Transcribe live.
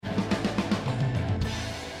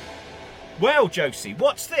Well, Josie,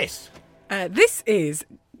 what's this? This is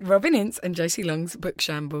Robin Ince and Josie Long's Book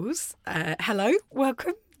Shambles. Hello,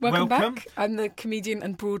 welcome back. I'm the comedian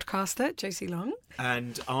and broadcaster, Josie Long.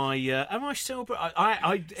 And am I still?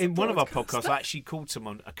 I in one of our podcasts, I actually called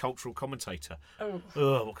someone a cultural commentator.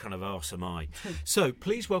 Oh, what kind of arse am I? So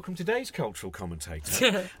please welcome today's cultural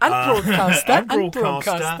commentator and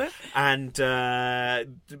broadcaster, and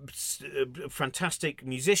fantastic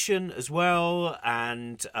musician as well,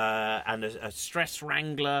 and a stress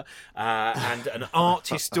wrangler, and an art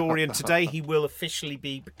historian. Today he will officially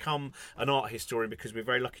become an art historian because we're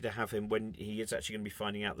very lucky to have him when he is actually going to be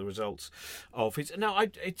finding out the results of his. No,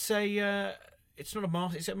 it's not a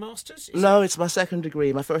master. Is it a master's? It's my second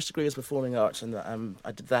degree. My first degree was performing arts, and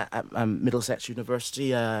I did that at Middlesex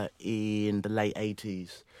University in the late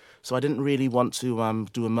 80s. So I didn't really want to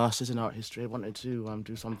do a master's in art history. I wanted to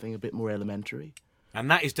do something a bit more elementary. And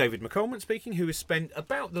that is David McColeman speaking, who has spent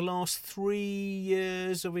about the last 3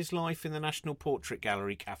 years of his life in the National Portrait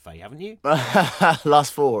Gallery Cafe, haven't you?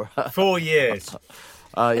 Last 4. 4 years.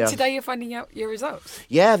 Yeah. And today you're finding out your results.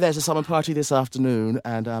 Yeah, there's a summer party this afternoon,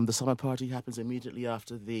 and the summer party happens immediately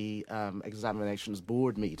after the examinations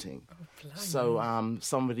board meeting. So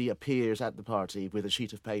somebody appears at the party with a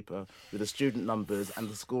sheet of paper with the student numbers and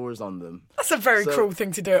the scores on them. That's a very cruel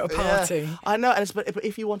thing to do at a party. Yeah, I know, but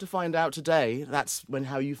if you want to find out today, that's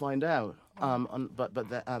how you find out.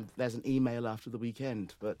 There's an email after the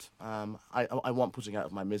weekend. But I want putting out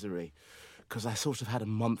of my misery because I sort of had a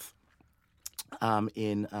month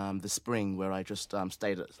in the spring where I just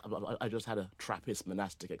stayed I just had a Trappist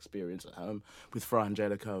monastic experience at home with Fra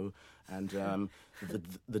Angelico and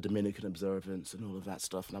the Dominican observance and all of that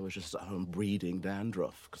stuff, and I was just at home breeding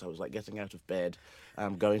dandruff because I was like getting out of bed,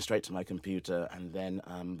 going straight to my computer, and then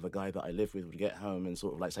the guy that I live with would get home and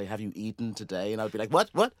sort of like say, "Have you eaten today?" And I would be like, what?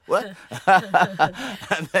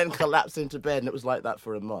 And then collapse into bed, and it was like that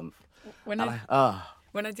for a month.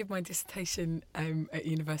 When I did my dissertation at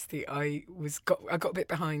university, I got a bit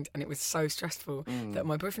behind, and it was so stressful that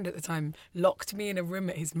my boyfriend at the time locked me in a room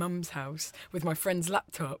at his mum's house with my friend's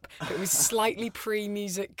laptop. It was slightly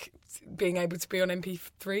pre-music being able to be on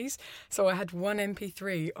MP3s, so I had one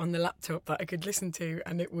MP3 on the laptop that I could listen to,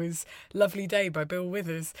 and it was Lovely Day by Bill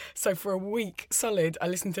Withers. So for a week solid, I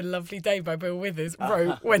listened to Lovely Day by Bill Withers,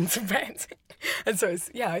 went to bed. And so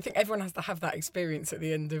I think everyone has to have that experience at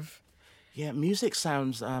the end of... Yeah, music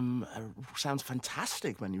sounds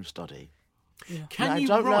fantastic when you study. Yeah. Can you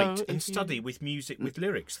write and study with music with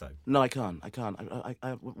lyrics, though? No, I can't.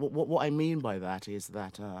 What I mean by that is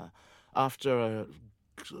that after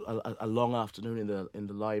a long afternoon in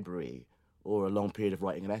the library or a long period of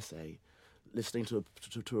writing an essay, listening to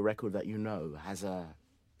a record that you know has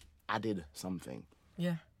added something.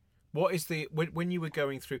 Yeah. What is when you were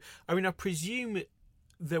going through? I mean, I presume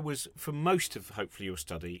there was, for most of hopefully your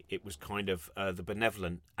study, it was kind of the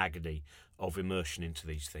benevolent agony of immersion into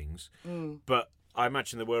these things. But I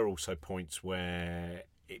imagine there were also points where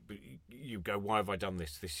you go, "Why have I done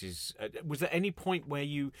this? This is." Was there any point where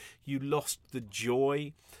you lost the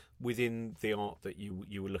joy within the art that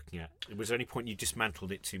you were looking at? Was there any point you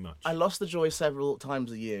dismantled it too much? I lost the joy several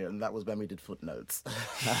times a year, and that was when we did footnotes.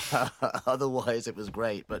 Otherwise, it was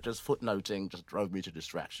great, but just footnoting just drove me to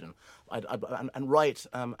distraction. And right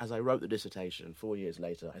as I wrote the dissertation, 4 years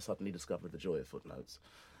later, I suddenly discovered the joy of footnotes.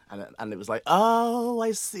 And it was like, oh,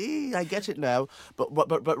 I see, I get it now.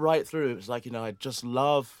 But right through, it was like, I just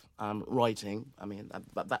love writing. I mean,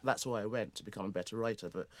 that's why I went, to become a better writer.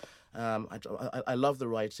 But I love the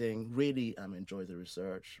writing, really enjoy the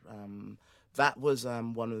research. That was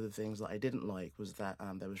one of the things that I didn't like, was that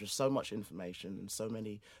there was just so much information and so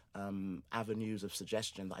many avenues of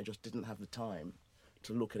suggestion that I just didn't have the time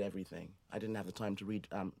to look at everything. I didn't have the time to read,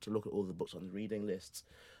 to look at all the books on the reading lists.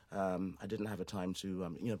 I didn't have a time to,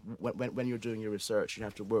 when you're doing your research, you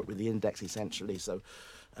have to work with the index essentially. So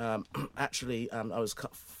actually, I was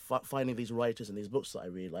finding these writers and these books that I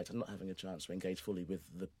really liked and not having a chance to engage fully with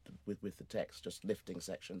the text, just lifting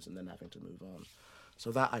sections and then having to move on.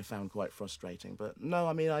 So that I found quite frustrating. But no,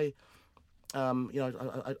 I mean,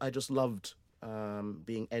 I just loved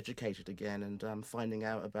being educated again and finding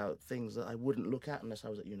out about things that I wouldn't look at unless I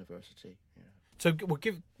was at university. Yeah. So,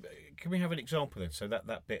 can we have an example then? So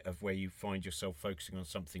that bit of where you find yourself focusing on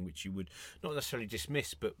something which you would not necessarily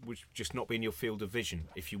dismiss, but would just not be in your field of vision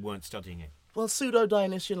if you weren't studying it. Well,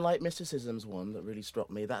 pseudo-Dionysian light mysticism's one that really struck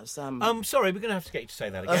me. That's sorry, we're going to have to get you to say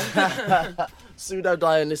that again.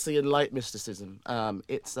 Pseudo-Dionysian light mysticism.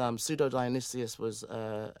 It's Pseudo-Dionysius was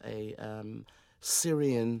a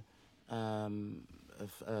Syrian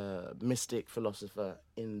mystic philosopher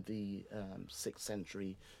in the 6th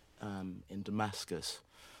century in Damascus.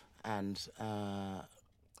 and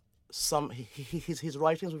his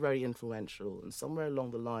writings were very influential, and somewhere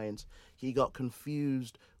along the lines he got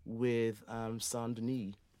confused with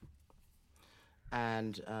Saint-Denis,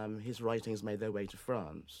 and his writings made their way to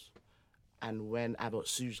France. And when Abbot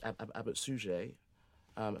Suger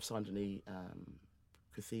of Saint-Denis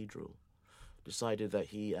Cathedral decided that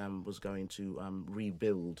he was going to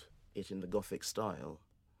rebuild it in the Gothic style,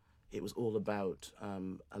 it was all about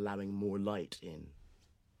allowing more light in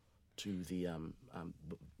to the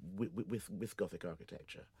with Gothic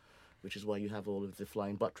architecture, which is why you have all of the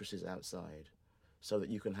flying buttresses outside, so that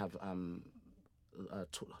you can have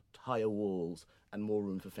higher walls and more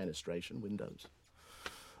room for fenestration windows.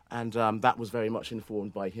 And that was very much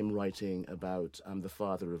informed by him writing about the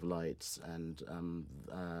Father of Lights and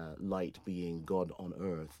light being God on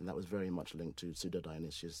earth, and that was very much linked to Pseudo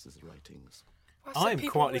Dionysius' writings. Well, so I'm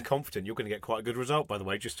quietly confident you're going to get quite a good result, by the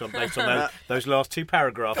way, just based on those last two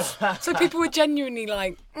paragraphs. So people were genuinely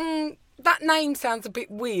like, that name sounds a bit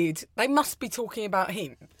weird. They must be talking about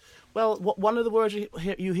him. Well, one of the words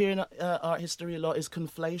you hear in art history a lot is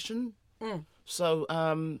conflation. So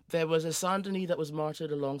there was a Saint-Denis that was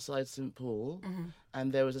martyred alongside St. Paul,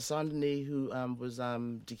 and there was a Saint-Denis who was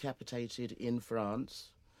decapitated in France,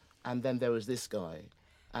 and then there was this guy.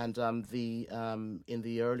 And in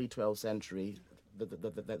the early 12th century,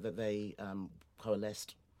 they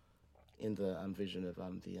coalesced in the vision of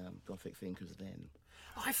the Gothic thinkers then.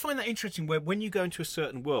 I find that interesting where when you go into a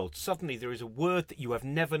certain world, suddenly there is a word that you have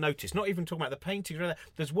never noticed. Not even talking about the paintings,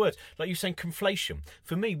 there's words. Like you're saying, conflation.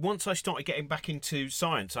 For me, once I started getting back into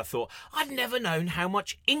science, I thought, I'd never known how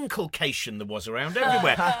much inculcation there was around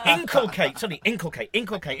everywhere. Inculcate.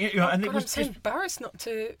 And God, I'm so embarrassed not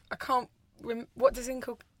to... I can't... What does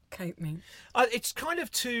inculcate mean? It's kind of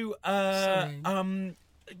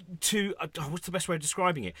what's the best way of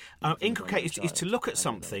describing it? Inculcate is to look at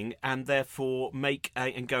something and therefore make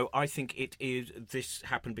and go, I think it is, this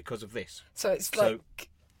happened because of this. So it's like...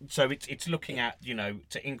 So it's looking at,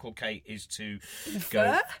 to inculcate is to infer?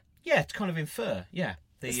 Go... Yeah, to kind of infer, yeah.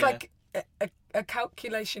 It's like a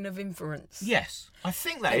calculation of inference. Yes, I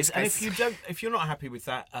think that is. And if you're not happy with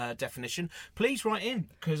that definition, please write in,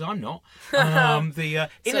 because I'm not. The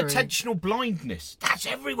inattentional blindness, that's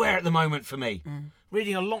everywhere at the moment for me.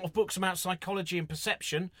 Reading a lot of books about psychology and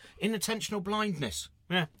perception, inattentional blindness.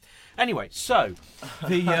 Yeah. Anyway, so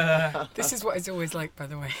the this is what it's always like, by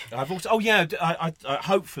the way. I've also. Oh yeah. I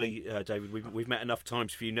hopefully, David, we've met enough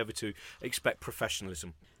times for you never to expect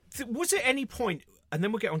professionalism. Was there any point? And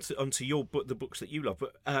then we'll get onto your book, the books that you love.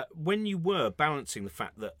 But when you were balancing the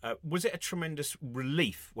fact that, was it a tremendous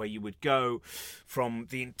relief where you would go from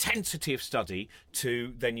the intensity of study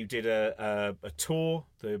to then you did a tour,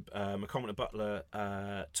 the McCormick & Butler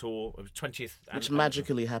tour of 20th, which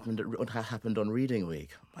magically happened on Reading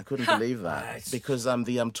Week. I couldn't believe that because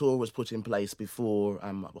the tour was put in place before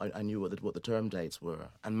I knew what the term dates were,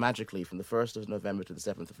 and magically from the 1st of November to the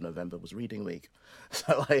 7th of November was Reading Week,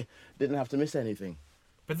 so I didn't have to miss anything.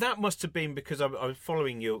 But that must have been because I was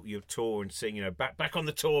following your tour and seeing, back on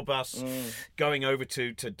the tour bus, going over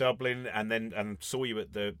to Dublin, and then saw you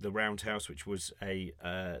at the Roundhouse, which was it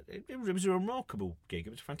was a remarkable gig.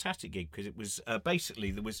 It was a fantastic gig because it was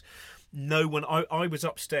basically there was no one. I was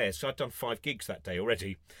upstairs, so I'd done 5 gigs that day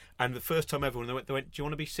already, and the first time everyone they went, "Do you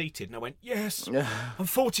want to be seated?" And I went, "Yes." I'm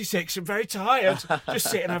 46 and very tired. Just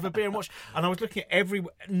sit and have a beer and watch. And I was looking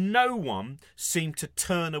at no one seemed to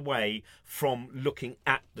turn away from looking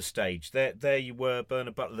at the stage. There you were,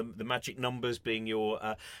 Bernard Butler, the magic numbers being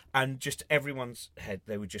your, and just everyone's head.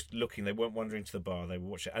 They were just looking. They weren't wandering to the bar. They were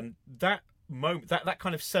watching, and that moment, that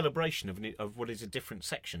kind of celebration of what is a different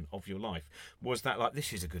section of your life, was that like,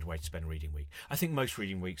 this is a good way to spend a reading week. I think most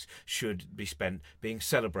reading weeks should be spent being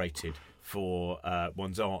celebrated for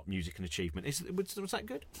one's art, music, and achievement. Was that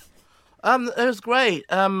good? It was great,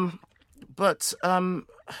 but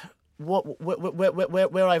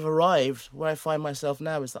where I've arrived, where I find myself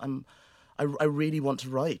now, is that I really want to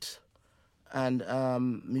write, and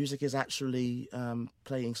music is actually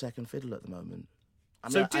playing second fiddle at the moment.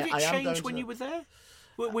 So did it change when you were there?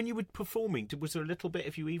 When you were performing, was there a little bit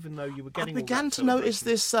of you, even though you were getting? I began to notice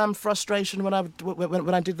this frustration when I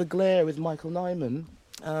did The Glare with Michael Nyman,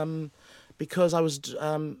 because I was.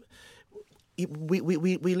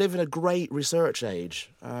 We live in a great research age.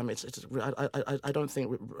 I don't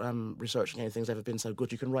think researching anything's ever been so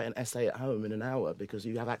good. You can write an essay at home in an hour because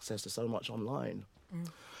you have access to so much online.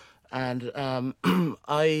 And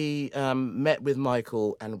I met with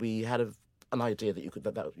Michael, and we had an idea that you could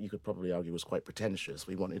probably argue was quite pretentious.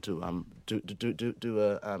 We wanted to do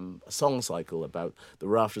a song cycle about The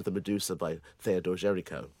Raft of the Medusa by Theodore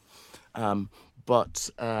Géricault. But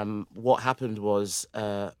what happened was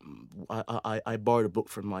I borrowed a book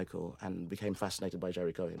from Michael and became fascinated by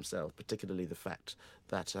Jericho himself, particularly the fact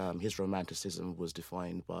that his romanticism was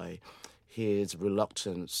defined by his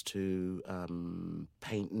reluctance to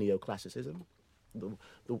paint neoclassicism.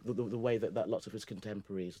 The way that lots of his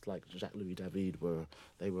contemporaries, like Jacques-Louis David, were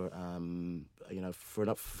for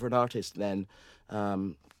an artist then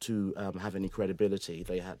to have any credibility,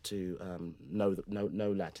 they had to know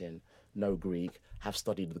Latin, know Greek, have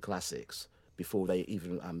studied the classics before they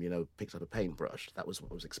even picked up a paintbrush. That was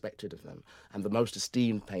what was expected of them. And the most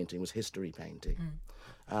esteemed painting was history painting.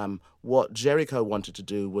 What Jericho wanted to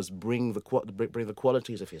do was bring the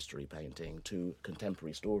qualities of history painting to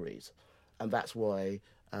contemporary stories. And that's why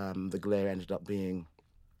the glare ended up being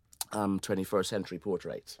 21st century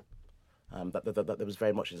portraits. That was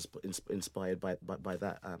very much inspired by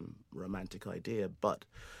that romantic idea. But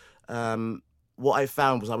what I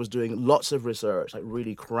found was I was doing lots of research, like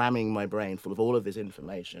really cramming my brain full of all of this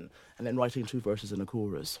information, and then writing 2 verses and a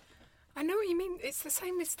chorus. I know what you mean. It's the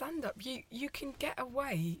same with stand-up. You can get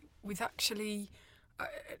away with actually,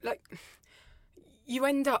 you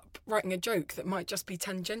end up writing a joke that might just be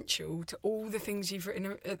tangential to all the things you've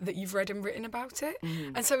written that you've read and written about it.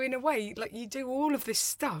 And so in a way, like, you do all of this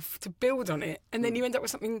stuff to build on it, and then you end up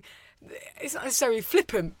with something. It's not necessarily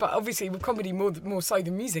flippant, but obviously with comedy more so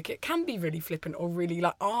than music, it can be really flippant or really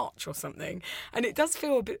like arch or something. And it does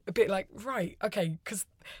feel a bit like, right, okay, because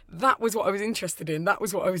that was what I was interested in, that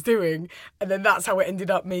was what I was doing, and then that's how it ended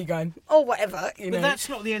up me going, oh, whatever, you know. But that's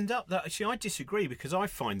not the end up. Actually, I disagree, because I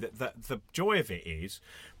find that the joy of it is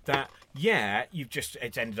that, yeah,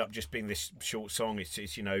 it's ended up just being this short song. It's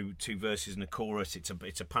 2 verses and a chorus. It's a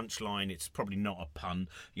punchline. It's probably not a pun,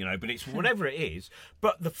 but it's whatever it is.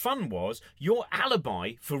 But the fun was your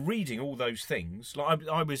alibi for reading all those things. Like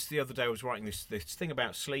I was the other day, I was writing this thing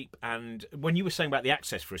about sleep, and when you were saying about the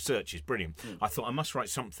access for research is brilliant, I thought I must write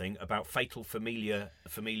something about fatal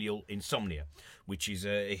familial insomnia, which is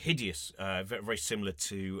a hideous, very, very similar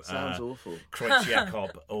to Sounds awful.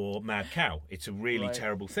 Kreutzjakov or Mad Cow. It's a really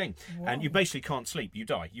terrible thing. Whoa. And you basically can't sleep. You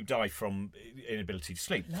die from inability to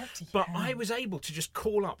sleep. Bloody But hell. I was able to just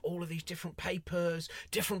call up all of these different papers,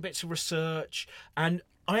 different bits of research, and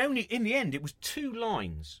in the end, it was 2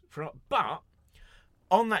 lines. But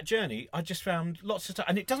on that journey, I just found lots of stuff.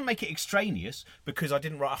 And it doesn't make it extraneous, because I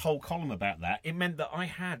didn't write a whole column about that. It meant that I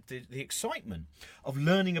had the excitement of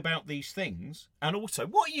learning about these things. And also,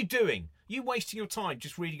 what are you doing? You wasting your time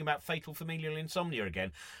just reading about fatal familial insomnia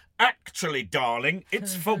again? Actually, darling,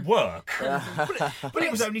 it's for work. but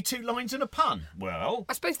it was only 2 lines and a pun. Well,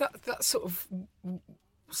 I suppose that's sort of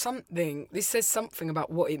something. This says something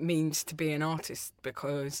about what it means to be an artist,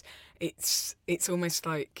 because it's almost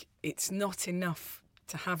like it's not enough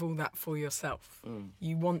to have all that for yourself.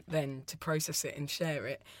 You want then to process it and share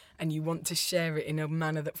it, and you want to share it in a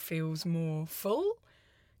manner that feels more full,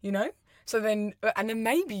 So then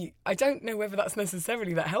maybe, I don't know whether that's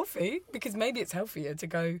necessarily that healthy, because maybe it's healthier to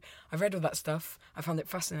go, I read all that stuff, I found it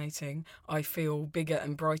fascinating, I feel bigger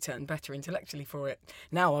and brighter and better intellectually for it.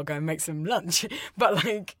 Now I'll go and make some lunch. But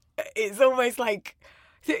it's almost like,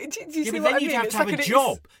 do you see but what then I you'd mean? have It's to have like a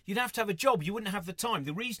job. You'd have to have a job. You wouldn't have the time.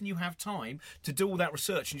 The reason you have time to do all that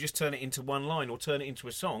research and just turn it into 1 line or turn it into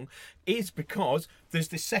a song is because there's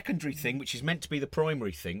this secondary thing, which is meant to be the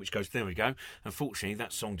primary thing, which goes, there we go. Unfortunately,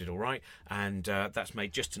 that song did all right, and that's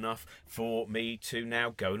made just enough for me to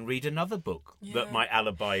now go and read another book that my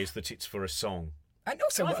alibi is that it's for a song. And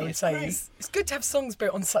also, what I think would it's say great. is, it's good to have songs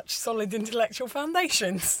built on such solid intellectual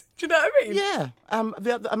foundations. Do you know what I mean? Yeah.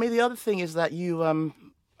 The other thing is that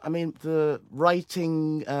the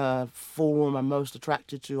writing form I'm most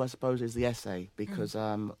attracted to, I suppose, is the essay, because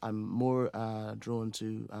I'm more drawn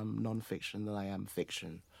to non-fiction than I am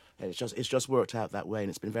fiction. It's just worked out that way, and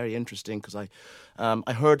it's been very interesting, because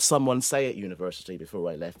I heard someone say at university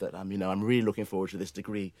before I left that I'm really looking forward to this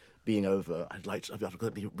degree being over.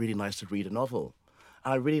 It'd be really nice to read a novel.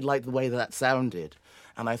 And I really liked the way that sounded.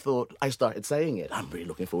 And I started saying it. I'm really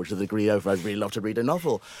looking forward to the degree over. I'd really love to read a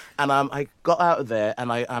novel. And I got out of there,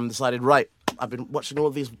 and I decided, right, I've been watching all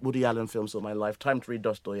these Woody Allen films all my life. Time to read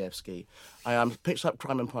Dostoevsky. I picked up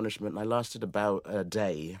Crime and Punishment, and I lasted about a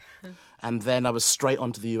day. And then I was straight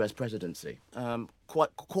onto the US presidency. Quite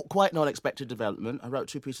an unexpected development. I wrote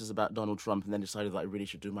 2 pieces about Donald Trump, and then decided that I really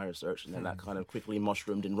should do my research. And then that kind of quickly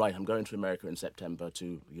mushroomed in, right, I'm going to America in September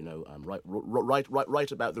to,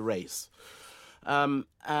 write about the race. One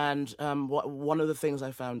of the things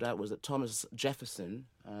I found out was that Thomas Jefferson,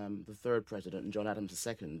 the 3rd president, and John Adams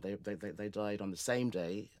II, they died on the same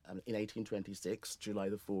day in 1826, July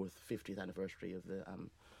the 4th, 50th anniversary of the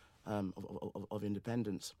of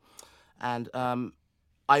independence. And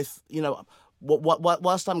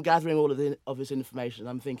whilst I'm gathering all of this information,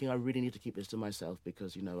 I'm thinking I really need to keep this to myself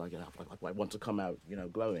because I want to come out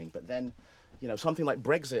glowing. But then, something like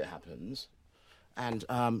Brexit happens, and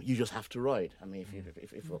you just have to write. I mean,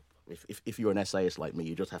 if you're an essayist like me,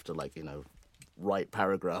 you just have to write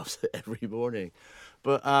paragraphs every morning.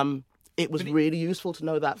 But it was really useful to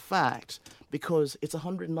know that fact because it's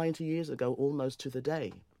 190 years ago, almost to the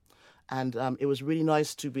day. And it was really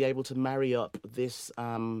nice to be able to marry up this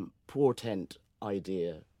portent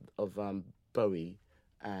idea of Bowie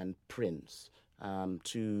and Prince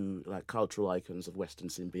to cultural icons of Western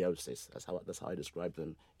symbiosis. That's how I describe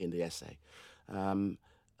them in the essay.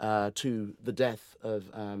 To the death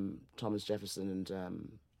of Thomas Jefferson and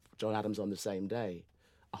John Adams on the same day,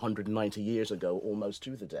 190 years ago, almost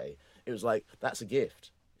to the day. It was like, that's a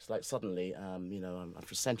gift. It's like suddenly, I've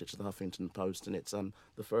just sent it to the Huffington Post, and it's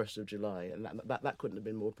the 1st of July, and that couldn't have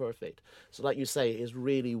been more perfect. So like you say, it's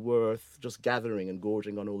really worth just gathering and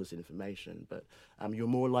gorging on all this information, but you're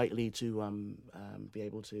more likely to be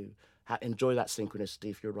able to enjoy that synchronicity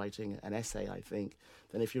if you're writing an essay, I think,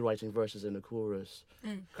 than if you're writing verses in a chorus.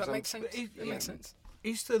 That makes sense. That makes sense.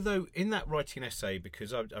 Is there, though, in that writing essay,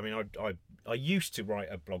 because I used to write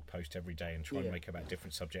a blog post every day and try and make about a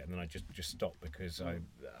different subject, and then I just stopped because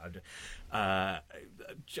I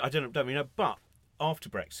don't know, but after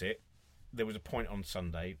Brexit, there was a point on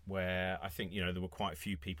Sunday where I think, there were quite a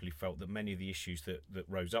few people who felt that many of the issues that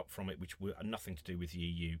rose up from it, which were nothing to do with the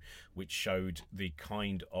EU, which showed the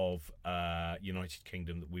kind of United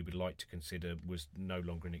Kingdom that we would like to consider was no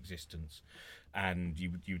longer in existence. And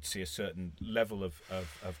you would see a certain level of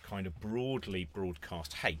kind of broadly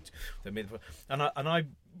broadcast hate. And I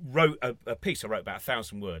wrote a piece. I wrote about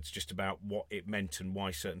 1,000 words just about what it meant and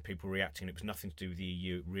why certain people were reacting. It was nothing to do with the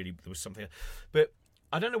EU. It really, there was something. But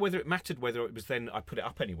I don't know whether it mattered whether it was then I put it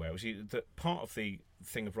up anywhere. It was that part of the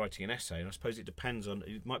thing of writing an essay, and I suppose it depends on,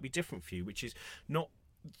 it might be different for you, which is not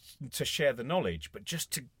to share the knowledge, but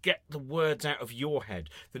just to get the words out of your head,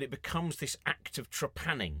 that it becomes this act of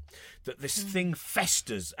trepanning, that this thing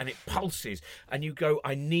festers and it pulses, and you go,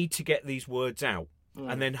 I need to get these words out.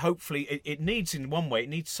 And then hopefully it needs, in one way, it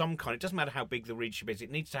needs some kind, it doesn't matter how big the readership is,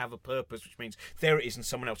 it needs to have a purpose, which means there it is and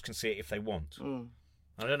someone else can see it if they want.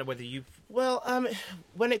 I don't know whether you've... Well,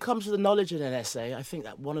 when it comes to the knowledge in an essay, I think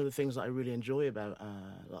that one of the things that I really enjoy about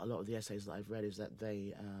a lot of the essays that I've read is that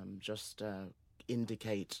they just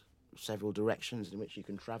indicate several directions in which you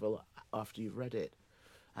can travel after you've read it.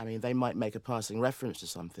 I mean, they might make a passing reference to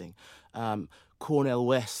something. Cornel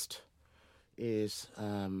West is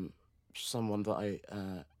someone that I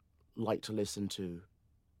like to listen to.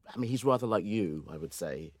 I mean, he's rather like you, I would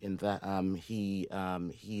say, in that he's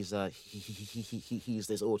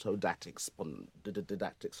this autodidactic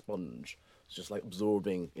sponge. It's just like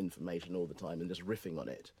absorbing information all the time and just riffing on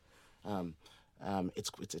it.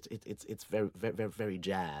 It's very, very, very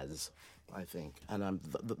jazz, I think. And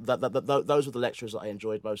those were the lecturers that I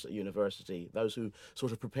enjoyed most at university. Those who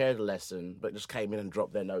sort of prepared a lesson but just came in and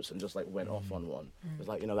dropped their notes and just like went off on one. It's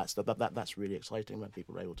like, that's really exciting when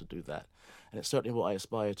people are able to do that. And it's certainly what I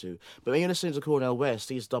aspire to. But when you're listening to Cornel West,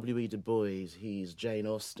 he's W.E. Du Bois, he's Jane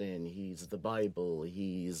Austen, he's the Bible,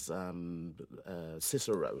 he's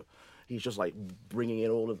Cicero. He's just like bringing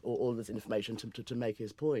in all of this information to make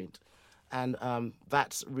his point. And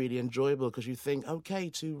that's really enjoyable because you think, okay,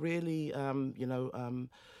 to really,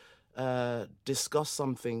 discuss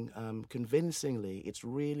something convincingly, it's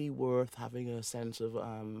really worth having a sense of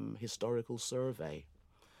historical survey.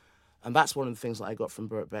 And that's one of the things that I got from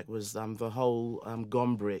Birkbeck was the whole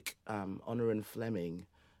Gombrich, Honor and Fleming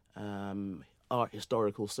art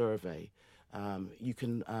historical survey. You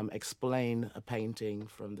can explain a painting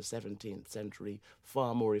from the 17th century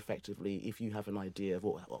far more effectively if you have an idea of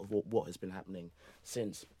what has been happening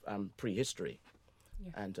since prehistory,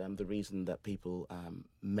 and the reason that people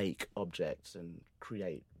make objects and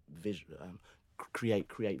create visions.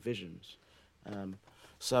 And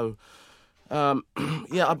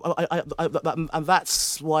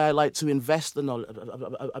that's why I like to invest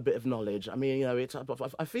a bit of knowledge. I mean, I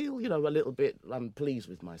feel, a little bit pleased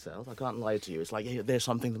with myself. I can't lie to you. It's like, there's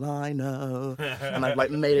something that I know, and I've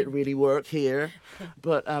like made it really work here.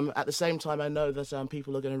 But at the same time, I know that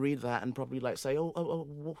people are going to read that and probably like say,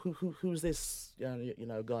 who's this,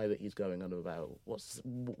 guy that he's going on about?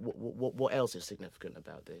 What else is significant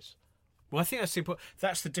about this? Well, I think that's simple.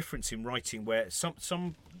 That's the difference in writing, where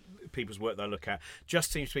some people's work that I look at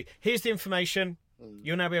just seems to be, here's the information,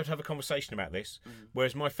 You'll now be able to have a conversation about this.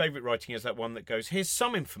 Whereas my favourite writing is that one that goes, here's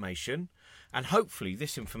some information, and hopefully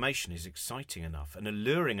this information is exciting enough and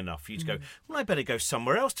alluring enough for you to go, well, I better go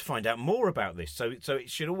somewhere else to find out more about this. So it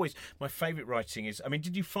should always... My favourite writing is... I mean,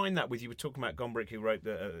 did you find that with... You were talking about Gombrich, who wrote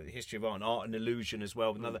the History of Art and Illusion as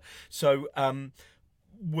well. Another. So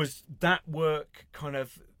was that work kind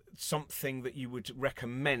of something that you would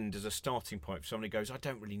recommend as a starting point for somebody who goes, I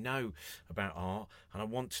don't really know about art and I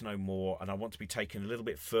want to know more and I want to be taken a little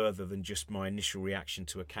bit further than just my initial reaction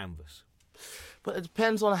to a canvas? But it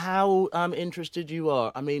depends on how interested you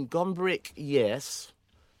are. I mean, Gombrich, yes,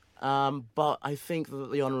 but I think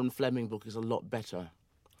that the Honor and Fleming book is a lot better.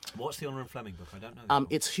 What's the Honor and Fleming book? I don't know.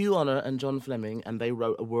 It's Hugh Honor and John Fleming, and they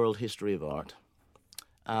wrote A World History of Art.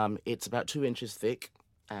 It's about 2 inches thick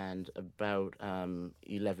and about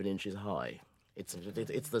 11 inches high. It's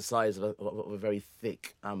the size of a very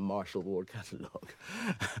thick Marshall Ward catalogue.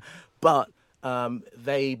 But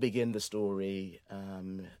they begin the story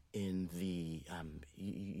in the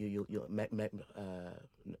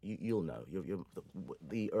you'll know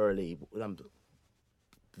the early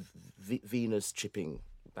Venus chipping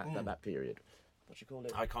that period. What do you call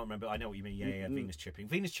it? I can't remember. I know what you mean. Yeah, Venus chipping.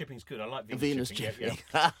 Venus chipping's good. I like Venus chipping.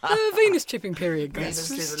 The Venus chipping period,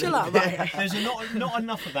 guys. Chill out about it. There's not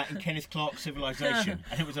enough of that in Kenneth Clark's Civilization,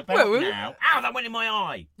 and it was about now. Ow, that went in my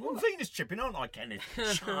eye. Well, Venus chipping, aren't I, Kenneth?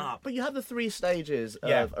 Shut up. But you have the 3 stages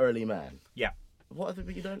of early man. Yeah. What are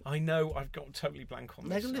the you don't? I know. I've got totally blank on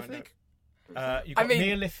this. Megalithic. You've got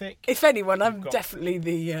Neolithic. If anyone, I'm definitely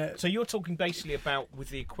the. So you're talking basically about with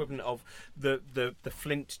the equivalent of the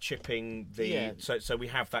flint chipping. So we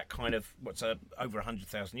have that kind of over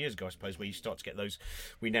 100,000 years ago, I suppose, where you start to get those.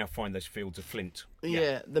 We now find those fields of flint.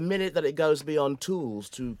 Yeah, the minute that it goes beyond tools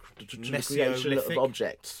to the creation of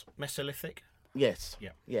objects. Mesolithic. Yes.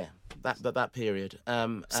 Yeah. That period.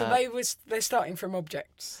 So they're starting from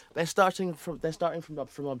objects. They're starting from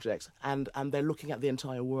objects, and they're looking at the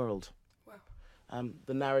entire world.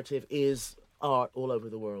 The narrative is art all over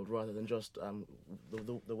the world rather than just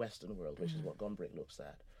the Western world, which is what Gombrich looks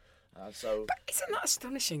at. But isn't that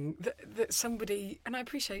astonishing that somebody, and I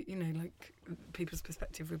appreciate, like people's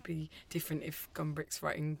perspective would be different if Gombrich's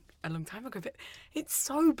writing a long time ago, but it's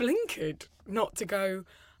so blinkered not to go,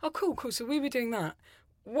 oh, cool, so we were doing that.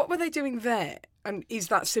 What were they doing there? And is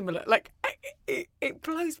that similar? Like, it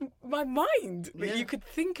blows my mind that you could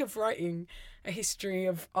think of writing a history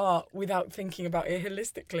of art without thinking about it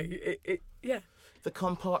holistically. The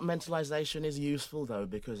compartmentalization is useful though,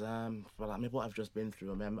 because what I've just been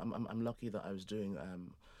through. I'm lucky that I was doing.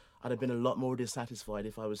 I'd have been a lot more dissatisfied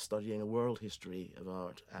if I was studying a world history of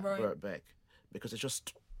art at Birkbeck, because it's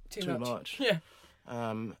just too much. Yeah.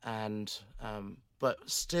 But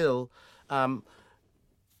still,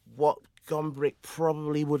 what Gombrich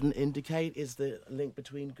probably wouldn't indicate is the link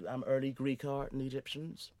between early Greek art and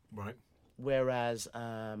Egyptians. Right. Whereas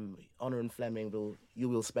Honor and Fleming you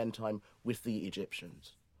will spend time with the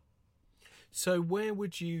Egyptians. So where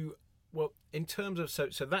would you? Well, in terms of so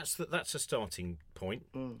that's a starting point,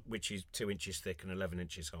 which is 2 inches thick and 11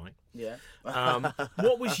 inches high. Yeah.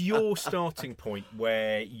 What was your starting point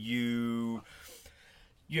where you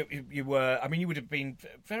were? I mean, you would have been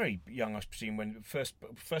very young, I presume, when first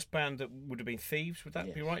band that would have been Thieves. Would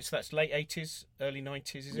that be right? So that's late 80s, early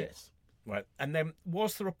 90s, is it? Yes. Right, and then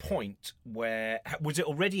was there a point where was it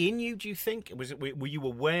already in you? Do you think were you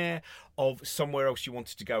aware of somewhere else you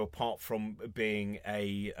wanted to go apart from being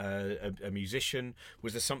a musician?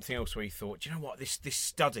 Was there something else where you thought, you know what, this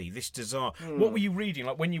study, this desire? What were you reading?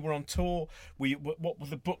 Like when you were on tour, what were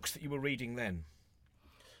the books that you were reading then?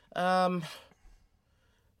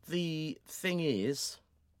 The thing is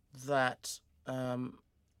that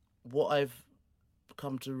what I've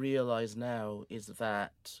come to realise now is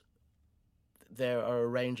that there are a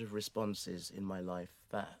range of responses in my life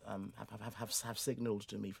that have signalled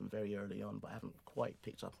to me from very early on, but I haven't quite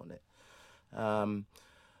picked up on it.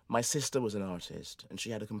 My sister was an artist, and she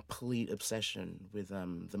had a complete obsession with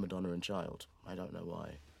the Madonna and Child. I don't know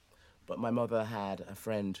why. But my mother had a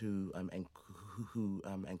friend who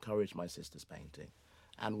encouraged my sister's painting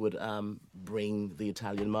and would bring the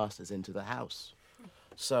Italian masters into the house.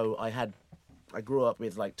 So I grew up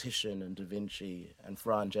with like Titian and Da Vinci and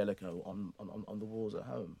Fra Angelico on the walls at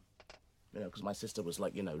home, because my sister was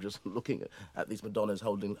like, just looking at these Madonnas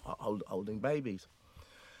holding babies.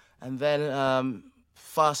 And then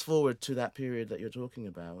fast forward to that period that you're talking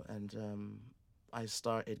about, and I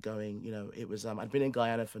started going, it was, I'd been in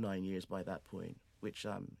Guyana for 9 years by that point, which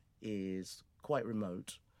is quite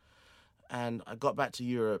remote. And I got back to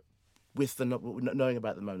Europe with knowing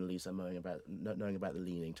about the Mona Lisa, knowing about the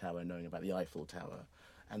Leaning Tower, knowing about the Eiffel Tower,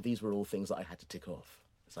 And these were all things that I had to tick off.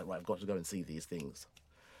 It's like, right, I've got to go and see these things.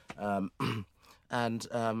 And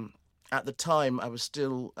at the time, I was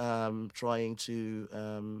still trying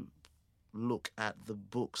to look at the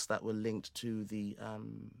books that were linked to the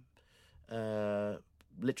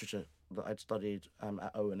literature that I'd studied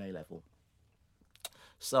at O and A level.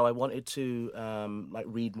 So I wanted to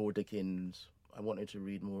read more Dickens. I wanted to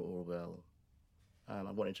read more Orwell. I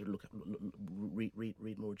wanted to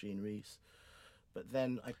read more Jean Rhys. But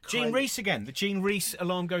then Jean Rhys again. The Jean Rhys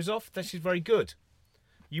alarm goes off. This is very good.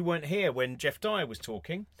 You weren't here when Jeff Dyer was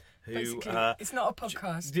talking. Basically, it's not a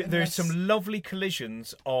podcast. There's some lovely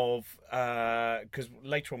collisions of because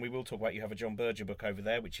later on we will talk about, you have a John Berger book over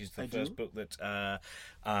there, which is the first book that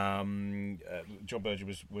John Berger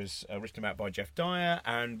was written about by Jeff Dyer,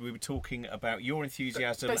 and we were talking about your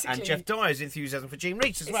enthusiasm and Jeff Dyer's enthusiasm for Jean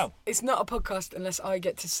Rhys as well. It's not a podcast unless I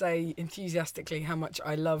get to say enthusiastically how much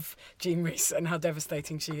I love Jean Rhys and how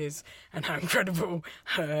devastating she is and how incredible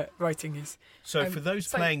her writing is. So for those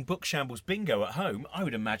playing Book Shambles bingo at home, I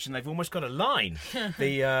would imagine they've almost got a line.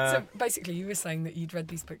 So basically you were saying that you'd read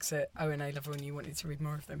these books at O and A level and you wanted to read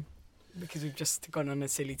more of them because we've just gone on a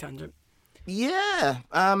silly tangent. Yeah.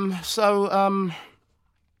 So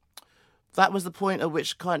that was the point at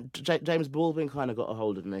which James Baldwin kind of got a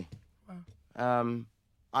hold of me. Wow.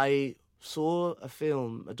 I saw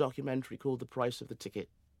a documentary called The Price of the Ticket,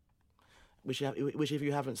 which if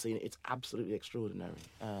you haven't seen it, it's absolutely extraordinary.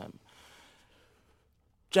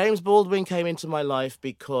 James Baldwin came into my life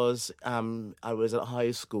because I was at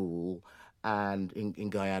high school and in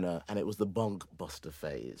Guyana, and it was the bunk buster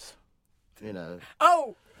phase, you know.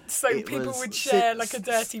 Oh, so people would share like a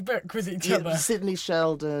dirty book with each other. Sidney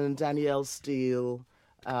Sheldon, Danielle Steele,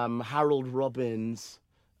 Harold Robbins.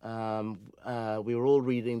 We were all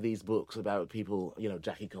reading these books about people, you know,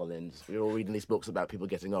 Jackie Collins. We were all reading these books about people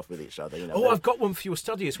getting off with each other. You know. Oh, I've got one for your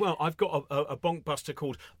study as well. I've got a bonk buster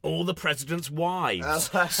called All the President's Wives.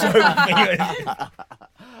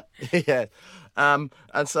 Yeah. And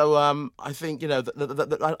so I think, you know,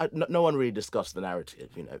 no one really discussed the narrative.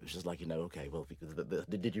 You know, it was just like, you know, okay, well,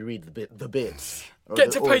 did you read the bits?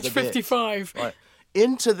 Get to page 55. Right.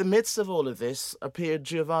 Into the midst of all of this appeared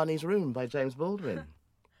Giovanni's Room by James Baldwin.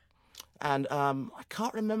 And I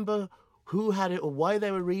can't remember who had it or why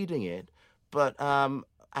they were reading it, but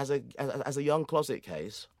as a young closet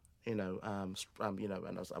case, you know, and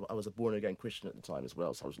I was a born again Christian at the time as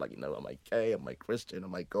well, so I was like, you know, am I gay? Am I Christian? Oh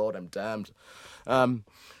my God, I'm damned. And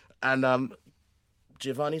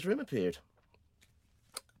Giovanni's Room appeared.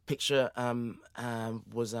 Picture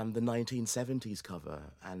was the 1970s cover,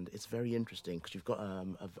 and it's very interesting because you've got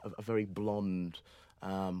a very blonde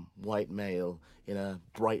white male in a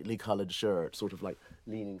brightly coloured shirt, sort of like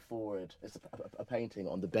leaning forward. It's a painting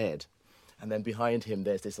on the bed. And then behind him,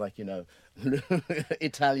 there's this, like, you know,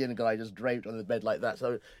 Italian guy just draped on the bed like that.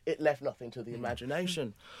 So it left nothing to the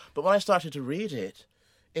imagination. But when I started to read it,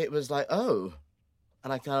 it was like, oh.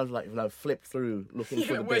 And I kind of, like, you know, flipped through looking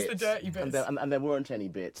for the where's bits. the dirty bits? And there weren't any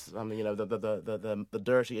bits. I mean, you know, the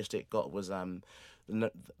dirtiest it got was the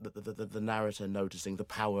narrator noticing the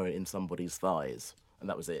power in somebody's thighs. And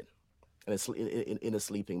that was it. And it's in a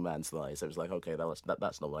sleeping man's thighs. So it was like, okay, that's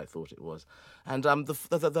not what I thought it was. And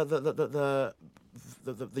the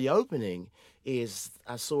opening is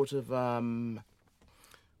a sort of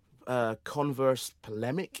converse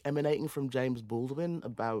polemic emanating from James Baldwin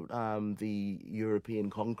about the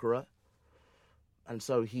European conqueror. And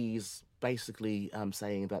so he's basically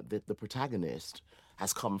saying that the protagonist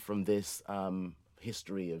has come from this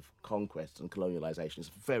history of conquest and colonialization. It's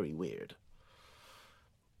very weird.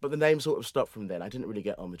 But the name sort of stopped from then. I didn't really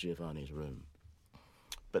get on with Giovanni's Room.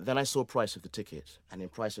 But then I saw Price of the Ticket, and in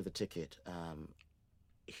Price of the Ticket,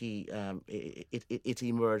 it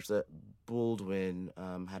emerged that Baldwin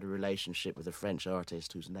had a relationship with a French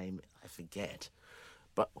artist whose name I forget,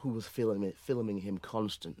 but who was filming him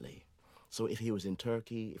constantly. So if he was in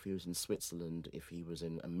Turkey, if he was in Switzerland, if he was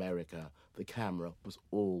in America, the camera was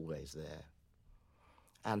always there.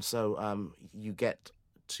 And so you get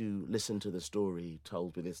to listen to the story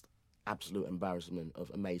told with this absolute embarrassment of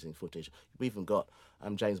amazing footage. We've even got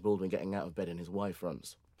James Baldwin getting out of bed in his Y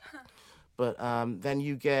fronts. But then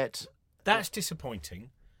you get... That's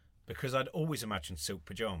disappointing, because I'd always imagined silk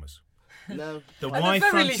pyjamas. No. The Y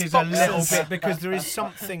front is a little bit, because there is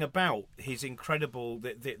something about his incredible,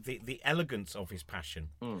 the elegance of his passion.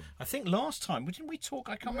 Mm. I think last time, didn't we talk,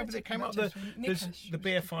 I can't remember, it came up, the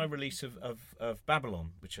BFI release of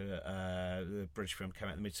Babylon, which the British film came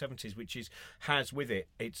out in the mid-70s, which has with it,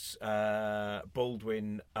 it's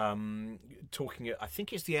Baldwin talking, I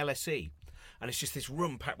think it's the LSE, and it's just this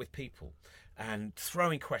room packed with people and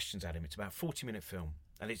throwing questions at him. It's about a 40-minute film.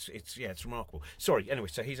 And it's remarkable. Sorry, anyway,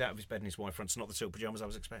 so he's out of his bed in his wife fronts, not the silk pyjamas I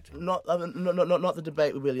was expecting. Not the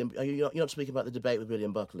debate with William. You're not speaking about the debate with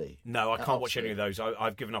William Buckley. No, I can't watch any of those.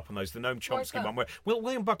 I've given up on those. The Noam Chomsky one, where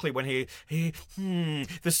William Buckley, when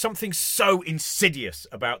there's something so insidious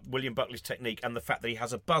about William Buckley's technique and the fact that he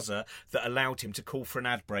has a buzzer that allowed him to call for an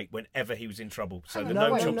ad break whenever he was in trouble. So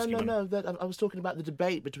No. I was talking about the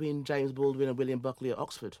debate between James Baldwin and William Buckley at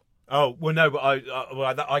Oxford. Oh, well, no, but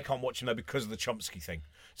I can't watch him though because of the Chomsky thing.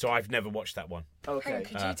 So I've never watched that one. Okay. Hang on,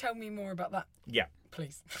 could you tell me more about that? Yeah.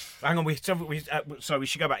 Please. Hang on, we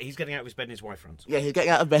should go back. He's getting out of his bed in his wife fronts. Yeah, he's getting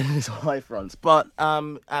out of bed in his wife fronts. But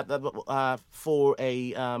for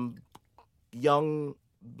a young,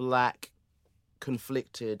 black,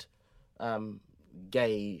 conflicted,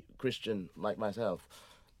 gay Christian like myself,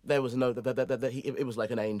 there was it was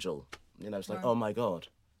like an angel. It's like, oh my God.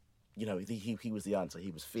 He was the answer.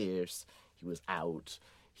 He was fierce. He was out.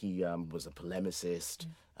 He was a polemicist.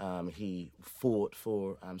 He fought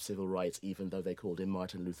for civil rights, even though they called him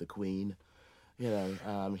Martin Luther Queen.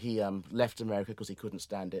 He left America because he couldn't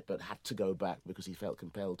stand it, but had to go back because he felt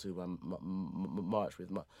compelled to march with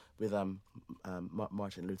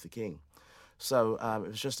Martin Luther King. So it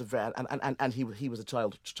was just a very and he was a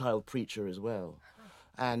child preacher as well.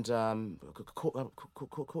 And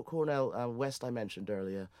Cornel West I mentioned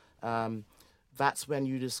earlier. That's when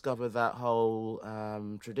you discover that whole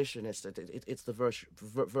tradition. It's the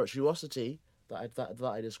virtuosity that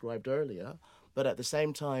I described earlier, but at the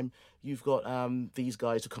same time, you've got these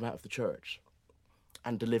guys who come out of the church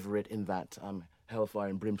and deliver it in that hellfire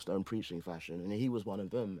and brimstone preaching fashion, and he was one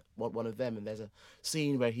of them. And there's a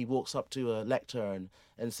scene where he walks up to a lectern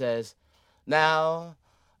and says, "Now,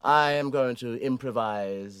 I am going to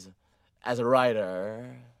improvise as a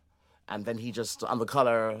writer." And then he just, on the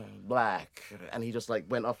color black, and he just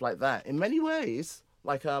went off like that. In many ways,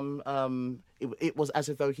 it was as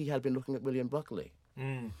if though he had been looking at William Buckley.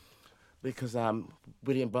 Mm. Because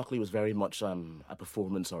William Buckley was very much a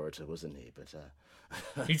performance orator, wasn't he? But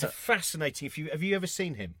he's fascinating. Have you ever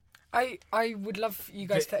seen him? I would love you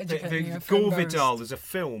guys to educate me. Gore Vidal, there's a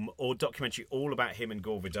film or documentary all about him and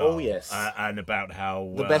Gore Vidal. Oh, yes. And about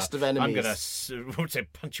how... the best of enemies. I'm going to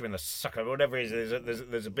punch you in the sucker, whatever it is.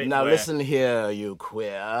 There's a bit Now where... listen here, you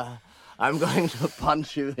queer. I'm going to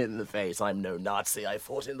punch you in the face. I'm no Nazi. I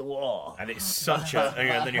fought in the war. And it's such a...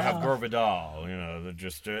 And then you have Gore Vidal, they're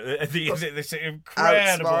just... this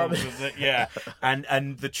incredible... Yeah.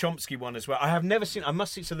 And the Chomsky one as well. I have never seen... I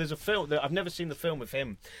must see... So there's a film... I've never seen the film of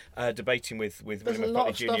him debating with William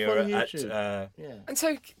Buckley Jr. Yeah. And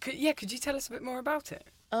so, could you tell us a bit more about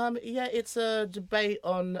it? It's a debate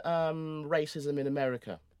on racism in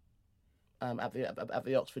America at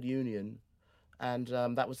the Oxford Union. And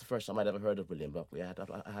that was the first time I'd ever heard of William Buckley. I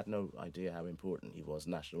had no idea how important he was.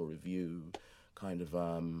 National Review, kind of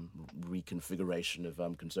reconfiguration of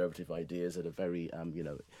conservative ideas at a very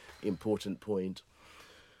important point.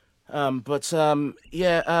 So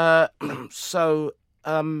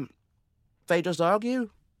they just argue,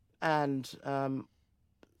 and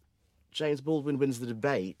James Baldwin wins the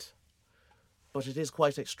debate. But it is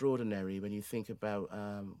quite extraordinary when you think about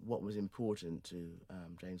what was important to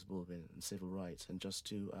James Baldwin and civil rights, and just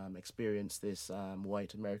to experience this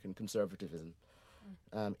white American conservatism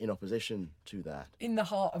in opposition to that. In the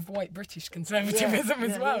heart of white British conservatism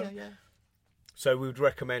as well. Yeah. So we would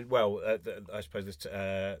recommend, I suppose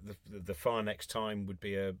the Far Next Time would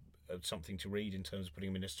be something to read in terms of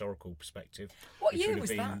putting him in historical perspective. What year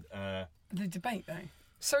was that? The debate, though?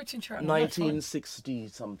 Sorry to interrupt. 1960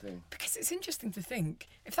 something. Because it's interesting to think,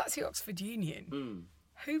 if that's the Oxford Union,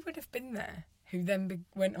 who would have been there? Who then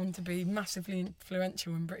went on to be massively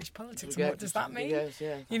influential in British politics, and what does that mean? Yes,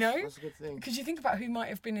 yeah. That's a good thing. Because you think about who might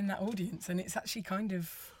have been in that audience, and it's actually kind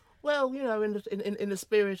of... Well, in the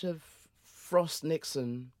spirit of Frost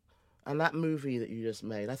Nixon and that movie that you just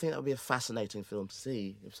made, I think that would be a fascinating film to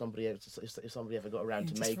see if somebody ever got around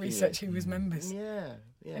to making it. Just research who was members. Yeah.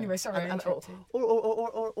 Anyway, sorry, I interrupted.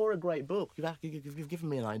 Or a great book. You've given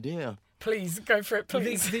me an idea. Please, go for it,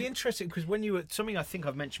 please. The interesting, because when you were, something I think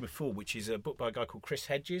I've mentioned before, which is a book by a guy called Chris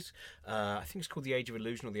Hedges. I think it's called The Age of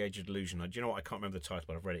Illusion or The Age of Delusion. Do you know what? I can't remember the title,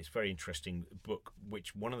 but I've read it. It's a very interesting book,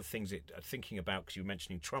 which one of the things thinking about, because you were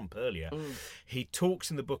mentioning Trump earlier, he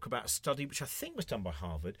talks in the book about a study, which I think was done by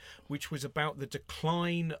Harvard, which was about the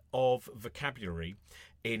decline of vocabulary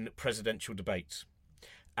in presidential debates.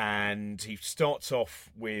 And he starts off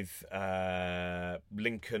with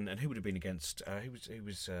Lincoln, and who would have been against? Who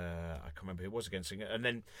was? I can't remember who was against him. And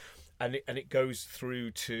then and it goes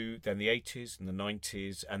through to then the 80s and the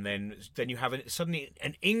 90s, and then you have suddenly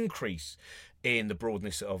an increase in the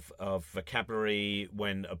broadness of vocabulary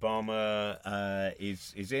when Obama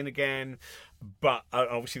is in again. But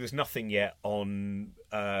obviously there's nothing yet on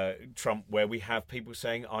Trump where we have people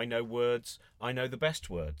saying, I know words, I know the best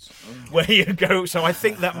words. Where you go. So I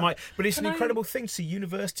think that might... But it's an incredible thing to see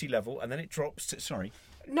university level, and then it drops to... Sorry.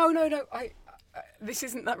 No. This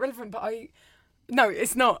isn't that relevant, but No,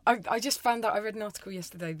 it's not. I just found out, I read an article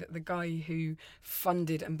yesterday that the guy who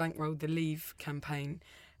funded and bankrolled the Leave campaign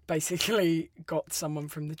basically got someone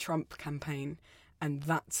from the Trump campaign, and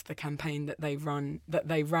that's the campaign that they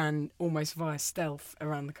ran almost via stealth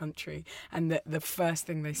around the country. And the first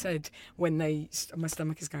thing they said when my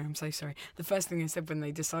stomach is going, I'm so sorry. The first thing they said when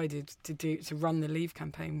they decided to run the Leave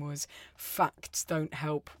campaign was, facts don't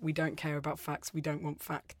help. We don't care about facts. We don't want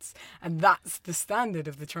facts. And that's the standard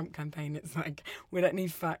of the Trump campaign. It's like, we don't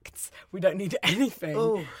need facts. We don't need anything.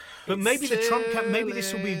 Oh, but maybe maybe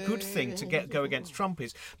this will be a good thing to go against Trump,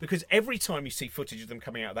 is because every time you see footage of them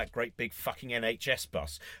coming out of that great big fucking NHS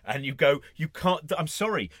bus, and you go, you can't, I'm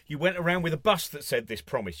sorry, you went around with a bus that said this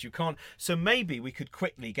promise, you can't. So maybe we could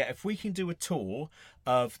quickly if we can do a tour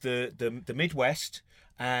of the Midwest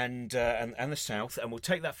and the South, and we'll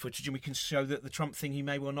take that footage and we can show that the Trump thing, he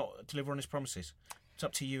may well not deliver on his promises. It's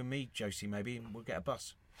up to you and me, Josie, maybe, and we'll get a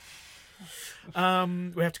bus.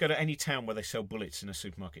 We have to go to any town where they sell bullets in a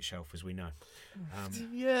supermarket shelf, as we know.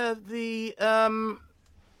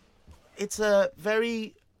 It's a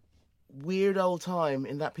very weird old time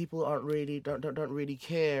in that people don't really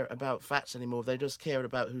care about facts anymore. They just care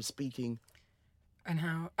about who's speaking.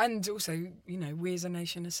 And also, we as a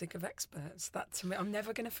nation are sick of experts. That's, I'm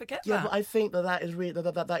never going to forget that. Yeah, but I think that is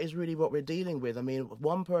really what we're dealing with. I mean,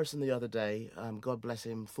 one person the other day, God bless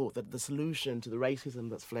him, thought that the solution to the racism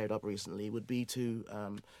that's flared up recently would be to,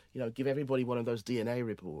 give everybody one of those DNA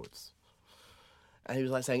reports. And he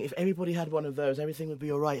was like saying, if everybody had one of those, everything would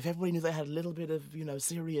be all right. If everybody knew they had a little bit of,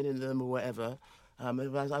 Syrian in them or whatever.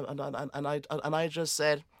 And I just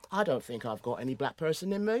said, I don't think I've got any black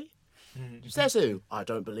person in me. Says who? I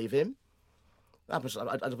don't believe him. He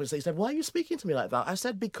said, why are you speaking to me like that? I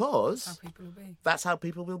said, because how people will be. That's how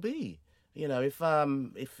people will be. If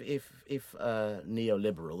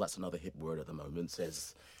neoliberal, that's another hip word at the moment,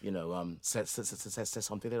 says something,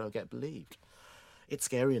 they don't get believed. It's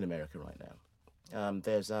scary in America right now.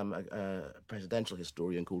 There's a presidential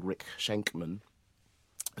historian called Rick Schenkman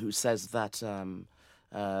who says that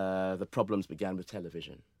the problems began with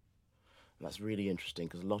television. And that's really interesting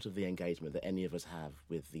because a lot of the engagement that any of us have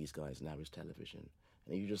with these guys now is television.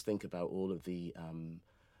 And you just think about all of the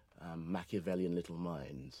Machiavellian little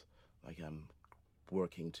minds,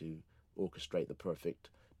 working to orchestrate the perfect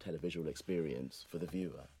televisual experience for the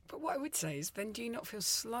viewer. But what I would say is, then do you not feel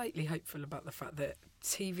slightly hopeful about the fact that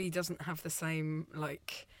TV doesn't have the same,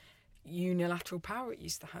 unilateral power it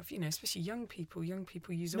used to have? Especially young people use all kinds of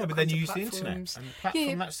platforms. No, but then you use the internet, and the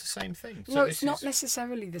platform, that's the same thing. So no, it's not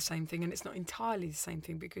necessarily the same thing, and it's not entirely the same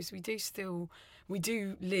thing, because we do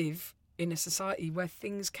live in a society where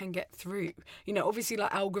things can get through. Obviously,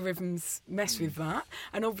 algorithms mess with that,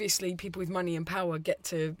 and obviously people with money and power get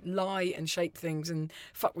to lie and shape things and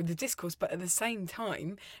fuck with the discourse. But at the same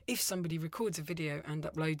time, if somebody records a video and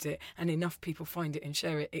uploads it, and enough people find it and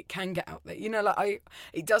share it, it can get out there.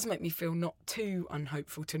 It does make me feel not too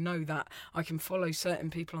unhopeful to know that I can follow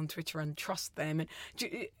certain people on Twitter and trust them. And do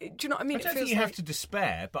you know what I mean? I don't think you have to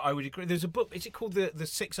despair, but I would agree. There's a book. Is it called the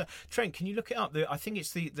Six? Trent, can you look it up? I think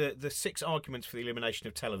it's the Six Arguments for the Elimination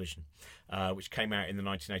of Television, which came out in the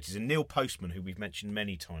 1980s. And Neil Postman, who we've mentioned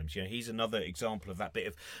many times, he's another example of that bit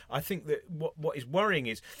of. I think that what is worrying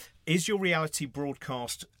is your reality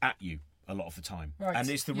broadcast at you a lot of the time, right. And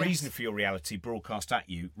it's the reason for your reality broadcast at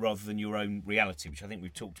you rather than your own reality, which I think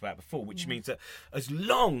we've talked about before. Which means that as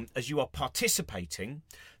long as you are participating,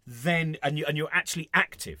 then and you're actually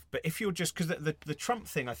active. But if you're just, because the Trump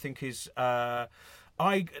thing, I think is. Are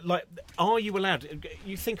you allowed?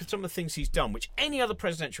 You think of some of the things he's done, which any other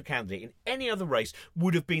presidential candidate in any other race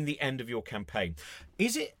would have been the end of your campaign.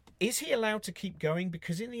 Is he allowed to keep going?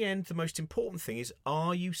 Because in the end, the most important thing is,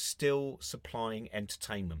 are you still supplying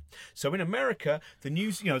entertainment? So in America, the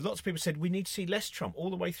news, lots of people said we need to see less Trump all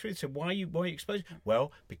the way through. So why are you exposing?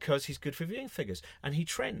 Well, because he's good for viewing figures and he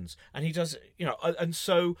trends and he does, and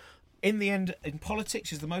so. in the end, in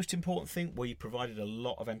politics is the most important thing. Well, you provided a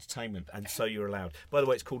lot of entertainment, and so you're allowed. By the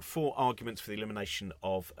way, it's called 4 Arguments for the Elimination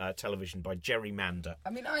of Television by Jerry Mander. I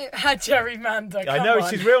mean, I had Jerry Mander. I know, it's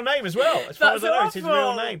his real name as well. As far as I know, it's his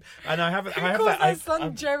real name. And I have Who calls that. their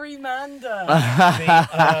son Jerry Mander?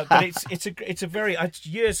 But it's a very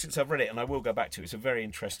years since I've read it, and I will go back to it. It's a very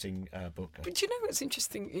interesting book. But you know what's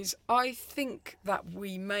interesting is I think that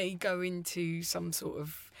we may go into some sort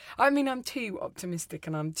of... I mean, I'm too optimistic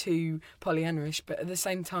and I'm too Pollyanna-ish, but at the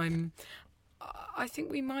same time, I think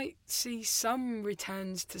we might see some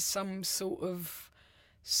returns to some sort of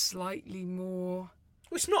slightly more...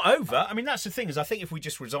 Well, it's not over. I mean, that's the thing, is I think if we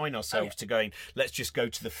just resign ourselves to going, let's just go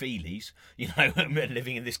to the feelies, and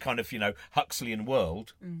living in this kind of, Huxleyan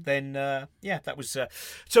world, then, that was...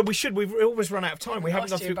 So we've always run out of time. We haven't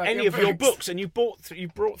gone through any of your books, and you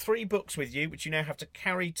brought 3 books with you, which you now have to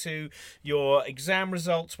carry to your exam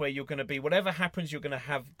results, where you're going to be, whatever happens, you're going to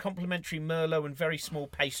have complimentary Merlot and very small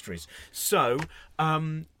pastries. So,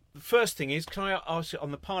 the first thing is, can I ask you,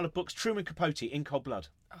 on the pile of books, Truman Capote, In Cold Blood?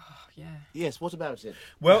 Oh, yeah. Yes, what about it?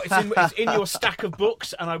 Well, it's in your stack of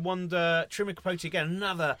books, and I wonder, Truman Capote, again,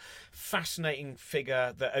 another fascinating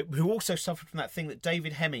figure who also suffered from that thing that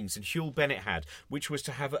David Hemmings and Huell Bennett had, which was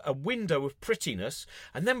to have a window of prettiness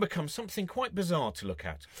and then become something quite bizarre to look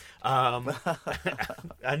at.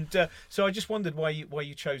 So I just wondered why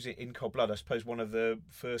you chose it, In Cold Blood. I suppose one of the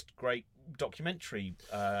first great documentary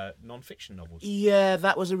non-fiction novels. Yeah,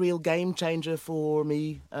 that was a real game changer for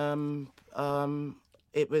me.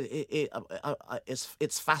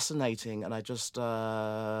 It's fascinating, and I just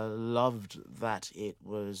loved that it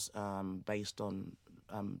was based on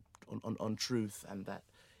truth, and that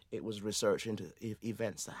it was research into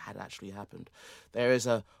events that had actually happened. There is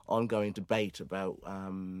a ongoing debate about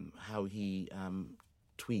how he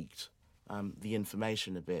tweaked the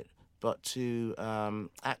information a bit, but to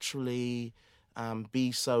actually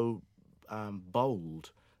be so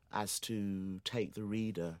bold as to take the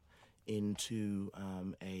reader into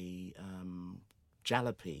a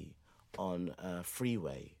jalopy on a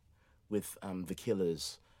freeway with the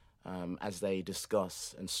killers as they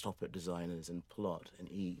discuss and stop at designers and plot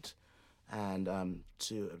and eat, and I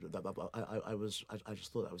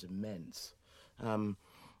just thought that was immense.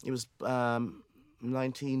 It was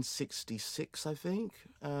 1966, I think.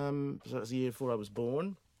 So it was the year before I was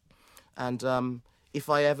born, and if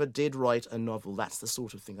I ever did write a novel, that's the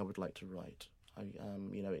sort of thing I would like to write.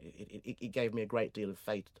 It gave me a great deal of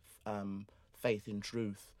faith in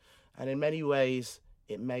truth, and in many ways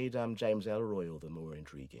it made James Ellroy all the more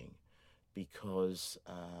intriguing, because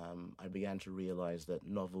I began to realise that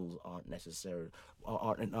novels aren't necessarily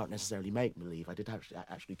make believe. I did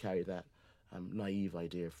actually carry that naive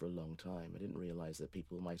idea for a long time. I didn't realise that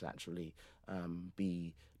people might actually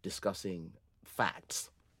be discussing facts.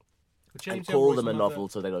 And call them a novel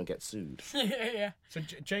so they don't get sued. Yeah. So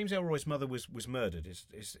James Ellroy's mother was murdered.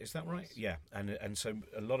 Is that right? Yeah. And so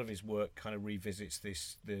a lot of his work kind of revisits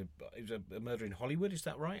this. It was a murder in Hollywood. Is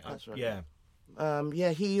that right? That's right. Yeah.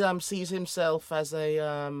 He sees himself as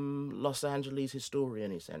a Los Angeles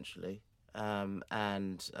historian, essentially,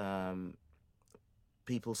 and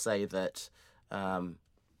people say that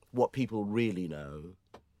what people really know,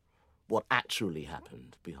 what actually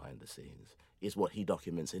happened behind the scenes, is what he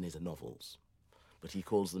documents in his novels. But he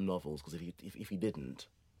calls them novels because if he didn't,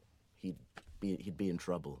 he'd be in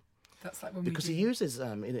trouble. That's like when because he uses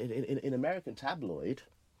in American tabloid.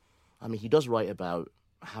 I mean, he does write about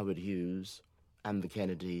Howard Hughes and the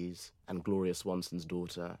Kennedys and Gloria Swanson's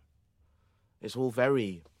daughter. It's all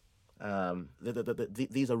very.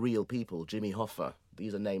 These are real people. Jimmy Hoffa.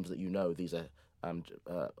 These are names that you know. These are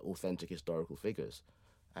authentic historical figures.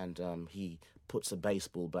 And he puts a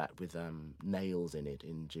baseball bat with nails in it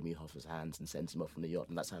in Jimmy Hoffa's hands and sends him off on the yacht,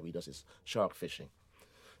 and that's how he does his shark fishing.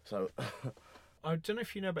 So I don't know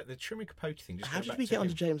if you know about the Truman Capote thing. How did we get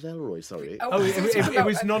onto James Ellroy? Sorry. It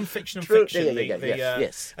was non-fiction and fiction.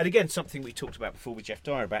 Yes. And again, something we talked about before with Jeff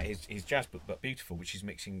Dyer about his jazz book, But Beautiful, which is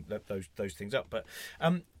mixing those things up. But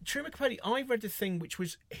Truman Capote, I read the thing which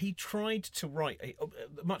was he tried to write.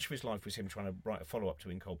 Much of his life was him trying to write a follow-up to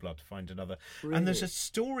In Cold Blood to find another. Really? And there's a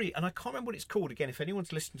story, and I can't remember what it's called. Again, if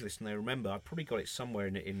anyone's listening to this and they remember, I've probably got it somewhere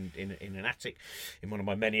in an attic, in one of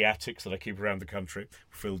my many attics that I keep around the country,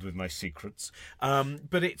 filled with my secrets.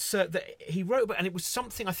 But it's that he wrote about, and it was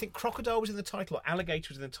something, I think crocodile was in the title or alligator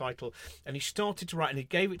was in the title, and he started to write and he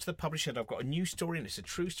gave it to the publisher, and I've got a new story and it's a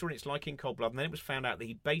true story and it's like In Cold Blood, and then it was found out that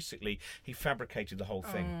he fabricated the whole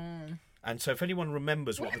thing. And so if anyone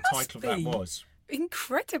remembers what the title of that was.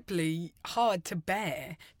 incredibly hard to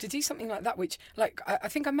bear to do something like that, which, like, I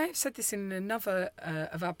think I may have said this in another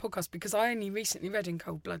of our podcasts, because I only recently read In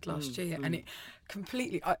Cold Blood last year, and it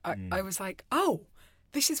completely, I was like, oh,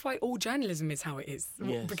 this is why all journalism is how it is,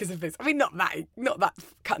 because of this. I mean, not that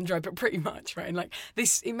cut and dry, but pretty much, right? And like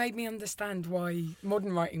this, it made me understand why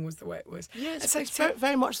modern writing was the way it was. Yes, so it's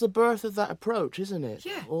very much the birth of that approach, isn't it?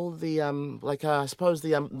 Yeah. All the I suppose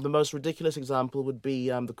the most ridiculous example would be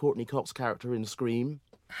the Courtney Cox character in Scream,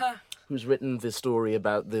 who's written this story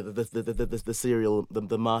about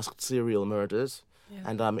the masked serial murders,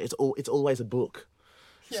 and it's always a book.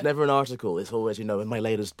 It's never an article. It's always, in my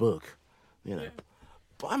latest book, Yeah.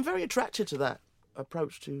 But I'm very attracted to that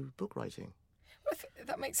approach to book writing. Well,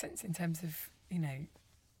 that makes sense in terms of,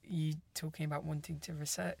 you talking about wanting to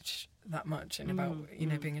research that much and about,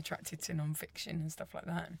 being attracted to non-fiction and stuff like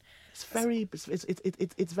that.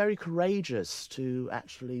 It's very courageous to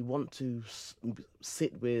actually want to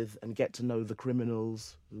sit with and get to know the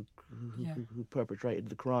criminals who perpetrated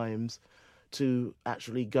the crimes, to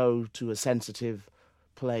actually go to a sensitive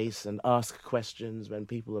place and ask questions when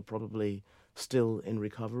people are probably still in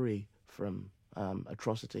recovery from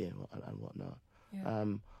atrocity and whatnot. Yeah.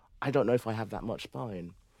 I don't know if I have that much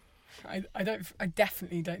spine. I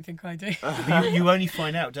definitely don't think I do. You only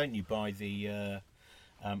find out, don't you, by the...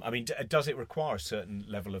 does it require a certain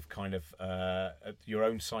level of kind of your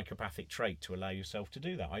own psychopathic trait to allow yourself to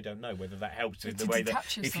do that? I don't know whether that helps in the way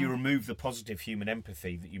that if you remove the positive human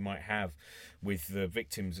empathy that you might have with the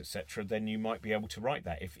victims, etc., then you might be able to write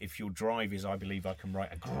that. If your drive is, I believe I can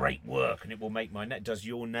write a great work and it will make my net, does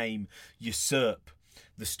your name usurp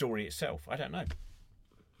the story itself? I don't know.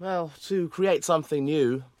 Well, to create something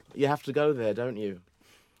new, you have to go there, don't you?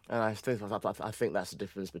 And I think that's the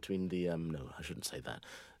difference between the no, I shouldn't say that.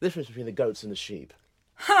 The difference between the goats and the sheep.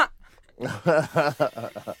 Ha!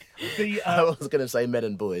 I was going to say men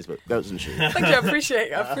and boys, but goats and sheep. Thank you. I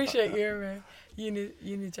appreciate your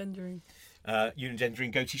unigendering.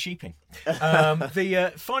 Unigendering goatee sheeping.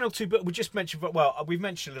 The final two books we just mentioned. Well, we've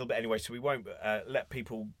mentioned a little bit anyway, so we won't let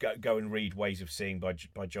people go and read Ways of Seeing by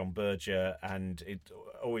John Berger, and it's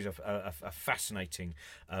always a fascinating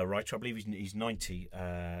writer. I believe he's 90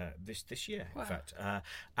 this year, in fact.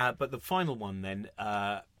 But the final one then.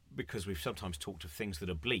 Because we've sometimes talked of things that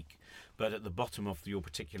are bleak, but at the bottom of your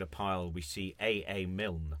particular pile we see A.A.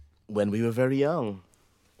 Milne. When we were very young,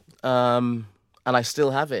 and I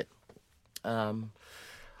still have it.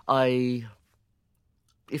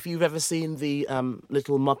 If you've ever seen the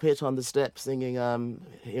little Muppet on the steps singing,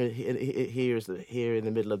 here in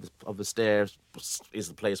the middle of the stairs is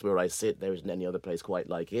the place where I sit. There isn't any other place quite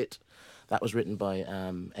like it. That was written by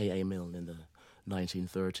A.A. Milne in the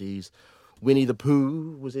 1930s. Winnie the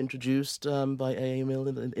Pooh was introduced by A.A.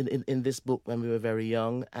 Milne in this book when we were very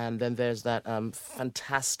young. And then there's that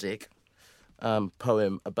fantastic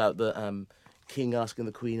poem about the king asking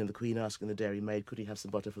the queen and the queen asking the dairy maid, could he have some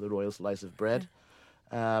butter for the royal slice of bread?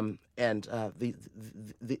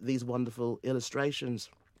 These wonderful illustrations.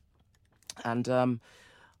 And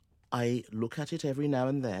I look at it every now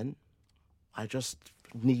and then. I just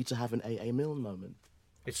need to have an A.A. Milne moment.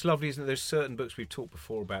 It's lovely, isn't it? There's certain books we've talked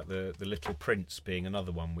before about the Little Prince being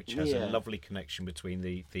another one, which has a lovely connection between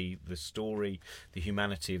the story, the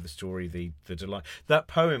humanity of the story, the delight. That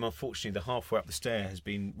poem, unfortunately, the halfway up the stair has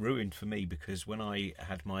been ruined for me, because when I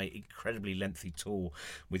had my incredibly lengthy tour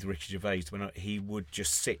with Ricky Gervais, he would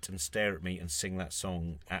just sit and stare at me and sing that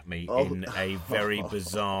song at me in a very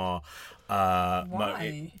bizarre...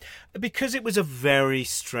 Why? Because it was a very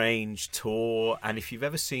strange tour, and if you've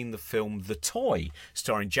ever seen the film The Toy,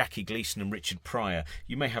 starring Jackie Gleason and Richard Pryor,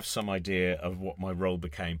 you may have some idea of what my role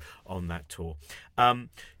became on that tour.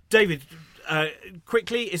 David,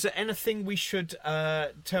 quickly, is there anything we should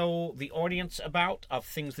tell the audience about, of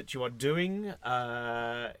things that you are doing?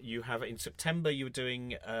 You have, in September, you were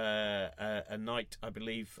doing a night, I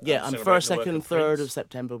believe. Yeah, on 1st, 2nd and 3rd of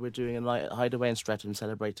September, we're doing a night at Hideaway in Streatham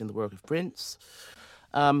celebrating the work of Prince.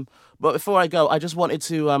 But before I go, I just wanted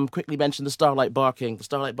to quickly mention The Starlight Barking. The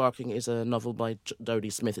Starlight Barking is a novel by Dodie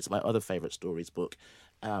Smith. It's my other favourite stories book.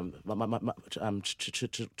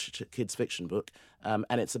 Kids fiction book, and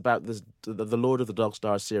it's about the Lord of the Dog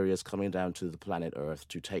Star Sirius coming down to the planet Earth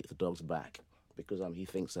to take the dogs back, because he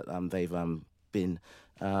thinks that they've been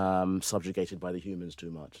subjugated by the humans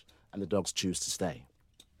too much, and the dogs choose to stay.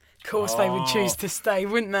 Of course they would choose to stay,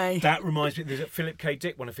 wouldn't they? That reminds me, there's Philip K.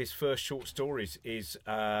 Dick, one of his first short stories is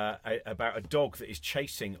about a dog that is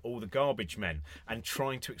chasing all the garbage men and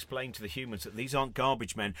trying to explain to the humans that these aren't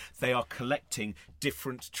garbage men, they are collecting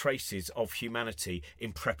different traces of humanity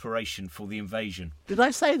in preparation for the invasion. Did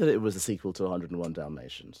I say that it was a sequel to 101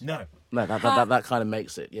 Dalmatians? No. No, that kind of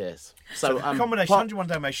makes it, yes. So combination, 101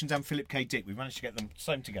 Dalmatians and Philip K. Dick. We've managed to get them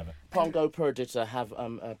sewn together. Pongo Perdita have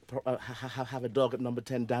a dog at number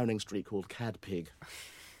 10 Downing Street called Cad Pig.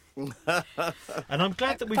 And I'm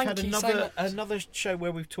glad that we've had another show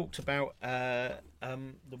where we've talked about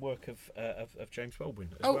the work of James Baldwin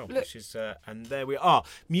as well, look. which is and there we are.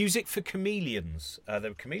 Music for Chameleons. There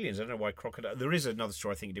were chameleons. I don't know why crocodile. There is another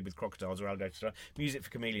story I think he did with crocodiles or alligators. Music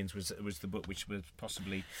for Chameleons was the book, which was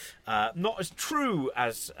possibly not as true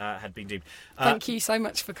as had been deemed. Thank you so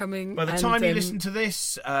much for coming. By the time you listen to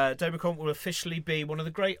this, David McCormick will officially be one of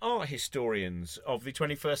the great art historians of the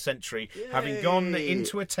 21st century, having gone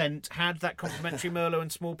into a tent, had that complimentary Merlot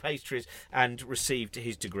and small pastries, and received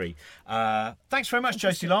his degree. Thanks very much,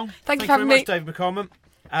 Josie Long. Thank you very for much, having David McCormick.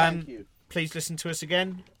 Thank you. Please listen to us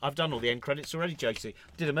again. I've done all the end credits already, Josie.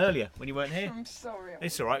 I did them earlier when you weren't here. I'm sorry.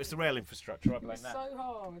 It's all right. It's the rail infrastructure. I blame that. So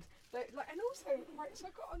hard. And also, right, so I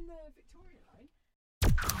got on the Victoria line.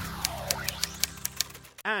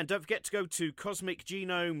 And don't forget to go to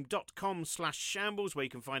cosmicgenome.com/shambles, where you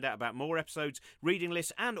can find out about more episodes, reading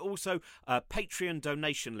lists, and also a Patreon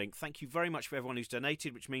donation link. Thank you very much for everyone who's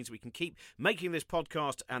donated, which means we can keep making this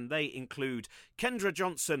podcast. And they include Kendra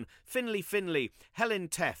Johnson, Finley, Helen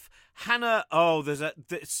Teff, Hannah. Oh,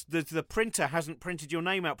 the printer hasn't printed your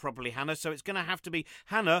name out properly, Hannah, so it's going to have to be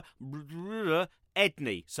Hannah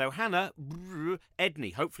Edney. So Hannah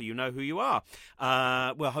Edney. Hopefully you know who you are.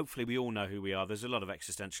 Well, hopefully we all know who we are. There's a lot of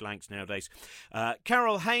existential angst nowadays.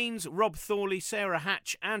 Carol Haynes, Rob Thorley, Sarah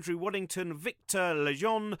Hatch, Andrew Waddington, Victor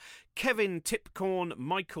Lejeune, Kevin Tipcorn,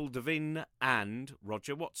 Michael Devine, and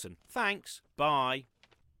Roger Watson. Thanks. Bye.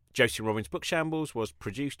 Josie Robbins' Book Shambles was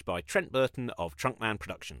produced by Trent Burton of Trunkman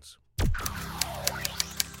Productions.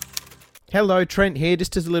 Hello, Trent here.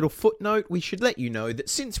 Just as a little footnote, we should let you know that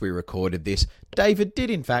since we recorded this, David did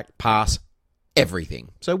in fact pass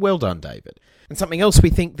everything. So well done, David. And something else we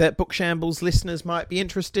think that Book Shambles listeners might be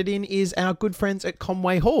interested in is our good friends at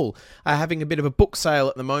Conway Hall are having a bit of a book sale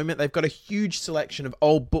at the moment. They've got a huge selection of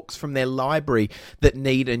old books from their library that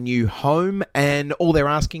need a new home, and all they're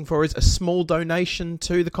asking for is a small donation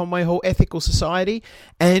to the Conway Hall Ethical Society,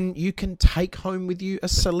 and you can take home with you a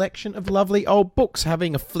selection of lovely old books.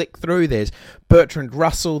 Having a flick through, there's Bertrand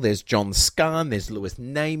Russell, there's John Scarn, there's Louis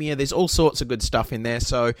Namier, there's all sorts of good stuff in there,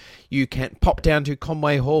 so you can pop down to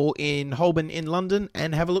Conway Hall in Holborn in London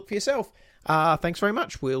and have a look for yourself. Thanks very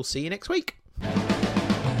much. We'll see you next week.